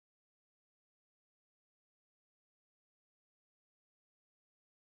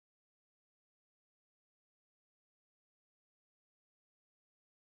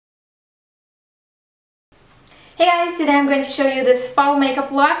Hey guys, today I'm going to show you this fall makeup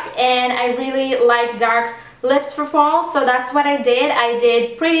look, and I really like dark lips for fall, so that's what I did. I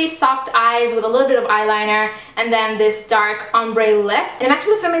did pretty soft eyes with a little bit of eyeliner and then this dark ombre lip. And I'm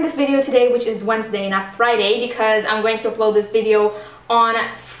actually filming this video today, which is Wednesday, not Friday, because I'm going to upload this video on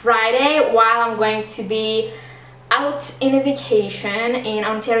Friday while I'm going to be out in a vacation in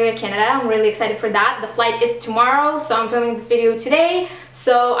Ontario, Canada. I'm really excited for that. The flight is tomorrow, so I'm filming this video today,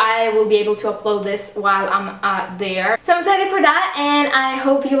 so I will be able to upload this while I'm there. So I'm excited for that, and I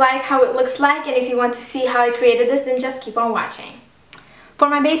hope you like how it looks like, and if you want to see how I created this, then just keep on watching. For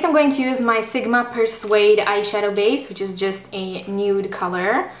my base, I'm going to use my Sigma Persuade eyeshadow base, which is just a nude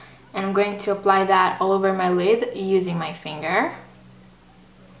color, and I'm going to apply that all over my lid using my finger.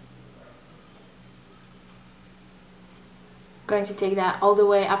 Going to take that all the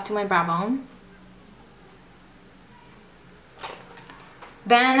way up to my brow bone.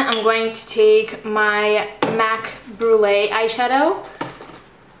 Then I'm going to take my MAC Brulee eyeshadow,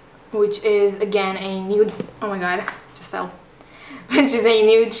 which is again a nude, oh my god, just fell, which is a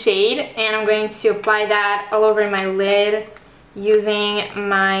nude shade, and I'm going to apply that all over my lid using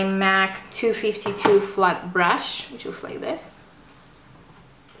my MAC 252 flat brush, which looks like this.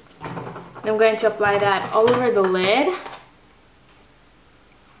 I'm going to apply that all over the lid.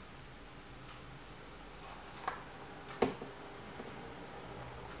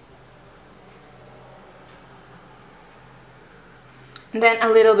 And then a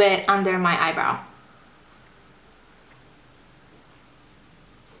little bit under my eyebrow.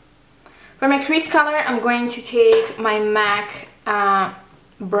 For my crease color, I'm going to take my MAC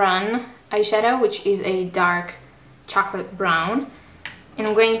Brown eyeshadow, which is a dark chocolate brown. And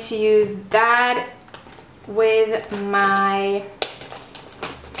I'm going to use that with my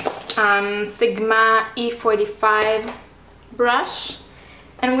Sigma E45 brush.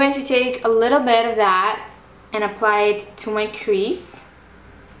 And I'm going to take a little bit of that and apply it to my crease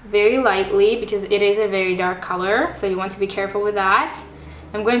very lightly, because it is a very dark color, so you want to be careful with that.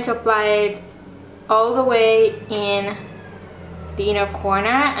 I'm going to apply it all the way in the inner corner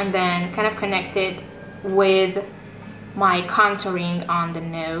and then kind of connect it with my contouring on the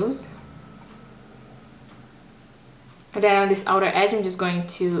nose. And then on this outer edge, I'm just going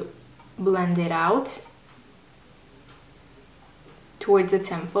to blend it out towards the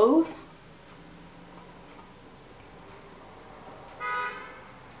temples.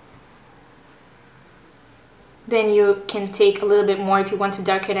 Then you can take a little bit more if you want to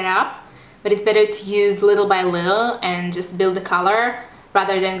darken it up, but it's better to use little by little and just build the color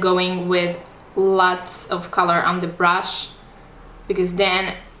rather than going with lots of color on the brush, because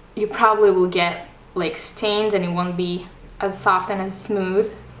then you probably will get like stains and it won't be as soft and as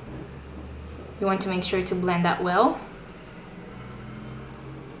smooth. You want to make sure to blend that well.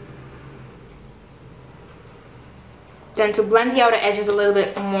 Then to blend the outer edges a little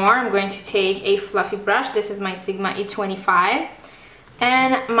bit more, I'm going to take a fluffy brush. This is my Sigma E25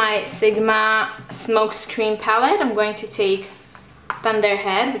 and my Sigma Smoke Screen palette. I'm going to take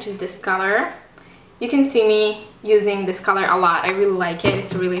Thunderhead, which is this color. You can see me using this color a lot. I really like it.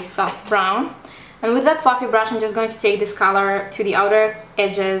 It's a really soft brown. And with that fluffy brush, I'm just going to take this color to the outer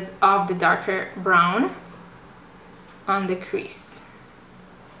edges of the darker brown on the crease.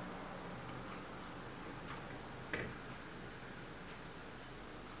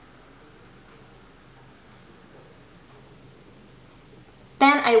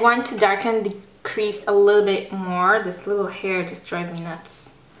 Then I want to darken the crease a little bit more. This little hair just drives me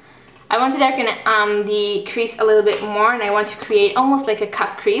nuts. I want to darken the crease a little bit more, and I want to create almost like a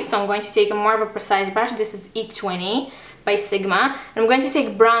cut crease. So I'm going to take a more of a precise brush. This is E20 by Sigma. And I'm going to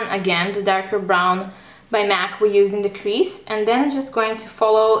take brown again, the darker brown by MAC we use in the crease. And then I'm just going to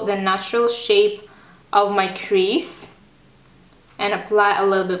follow the natural shape of my crease and apply a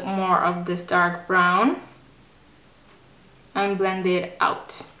little bit more of this dark brown and blend it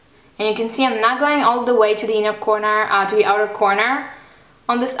out. And you can see I'm not going all the way to the inner corner, to the outer corner.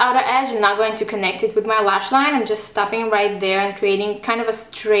 On this outer edge, I'm not going to connect it with my lash line. I'm just stopping right there and creating kind of a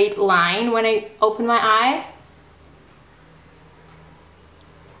straight line when I open my eye.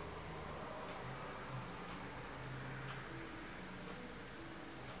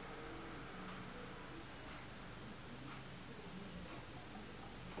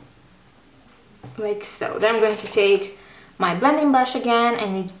 Like so. Then I'm going to take my blending brush again,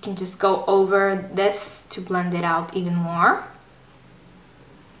 and you can just go over this to blend it out even more.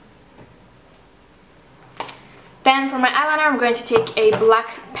 Then for my eyeliner, I'm going to take a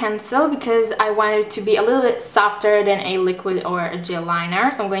black pencil because I want it to be a little bit softer than a liquid or a gel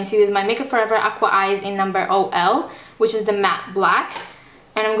liner. So I'm going to use my Makeup Forever Aqua Eyes in number OL, which is the matte black.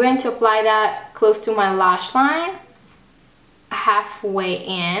 And I'm going to apply that close to my lash line, halfway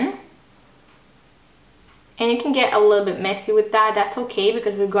in. And you can get a little bit messy with that. That's okay,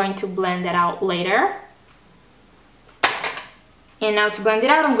 because we're going to blend it out later. And now to blend it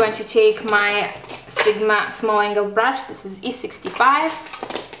out, I'm going to take my Sigma small angle brush. This is E65.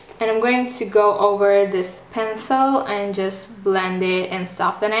 And I'm going to go over this pencil and just blend it and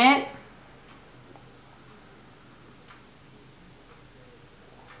soften it.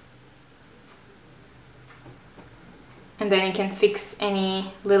 And then you can fix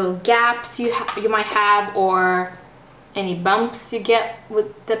any little gaps you might have, or any bumps you get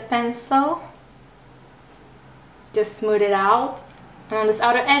with the pencil. Just smooth it out. And on this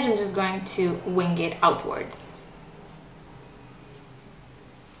outer edge, I'm just going to wing it outwards.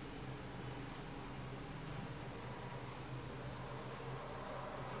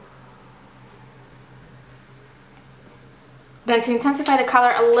 Then to intensify the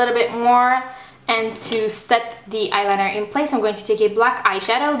color a little bit more, and to set the eyeliner in place, I'm going to take a black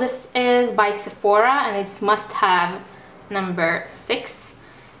eyeshadow. This is by Sephora, and it's Must Have number 6.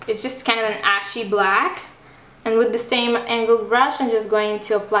 It's just kind of an ashy black. And with the same angled brush, I'm just going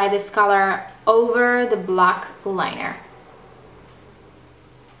to apply this color over the black liner.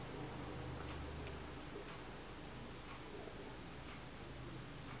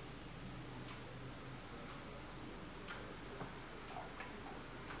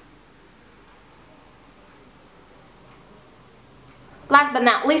 Last but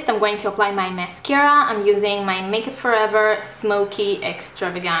not least, I'm going to apply my mascara. I'm using my Makeup Forever Smoky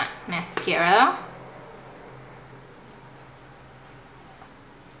Extravagant Mascara.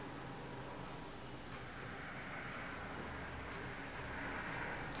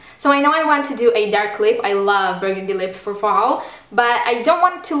 So I know I want to do a dark lip. I love burgundy lips for fall, but I don't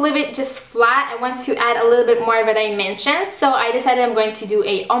want to leave it just flat. I want to add a little bit more of a dimension. So I decided I'm going to do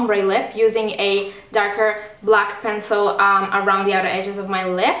a ombre lip using a darker black pencil around the outer edges of my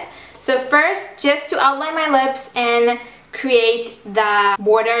lip. So first, just to outline my lips and create the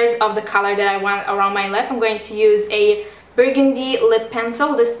borders of the color that I want around my lip, I'm going to use a burgundy lip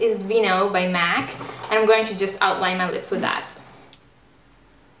pencil. This is Vino by MAC, and I'm going to just outline my lips with that.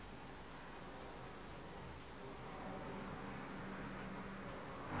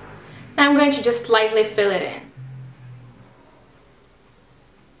 Now I'm going to just lightly fill it in.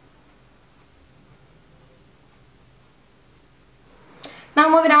 Now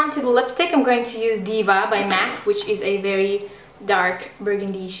moving on to the lipstick, I'm going to use Diva by MAC, which is a very dark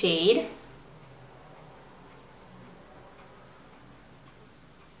burgundy shade.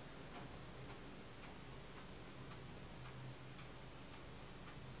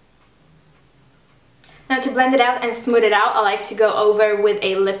 Now to blend it out and smooth it out, I like to go over with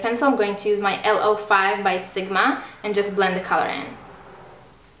a lip pencil. I'm going to use my LO5 by Sigma and just blend the color in.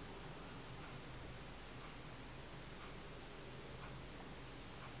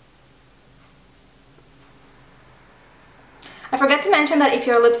 I forgot to mention that if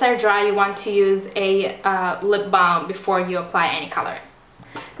your lips are dry, you want to use a lip balm before you apply any color.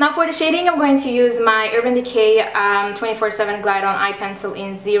 Now for the shading, I'm going to use my Urban Decay 24/7 Glide On Eye Pencil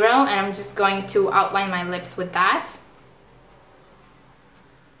in 0, and I'm just going to outline my lips with that.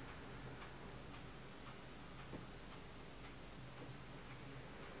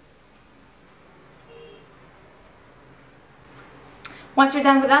 Once you're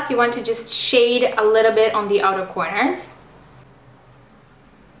done with that, you want to just shade a little bit on the outer corners.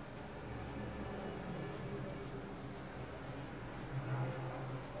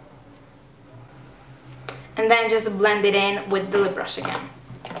 And then just blend it in with the lip brush again.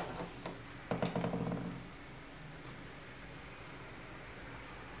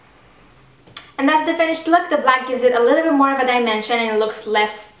 And that's the finished look. The black gives it a little bit more of a dimension and it looks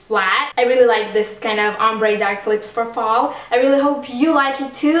less flat. I really like this kind of ombre dark lips for fall. I really hope you like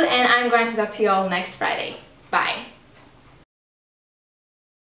it too, and I'm going to talk to you all next Friday.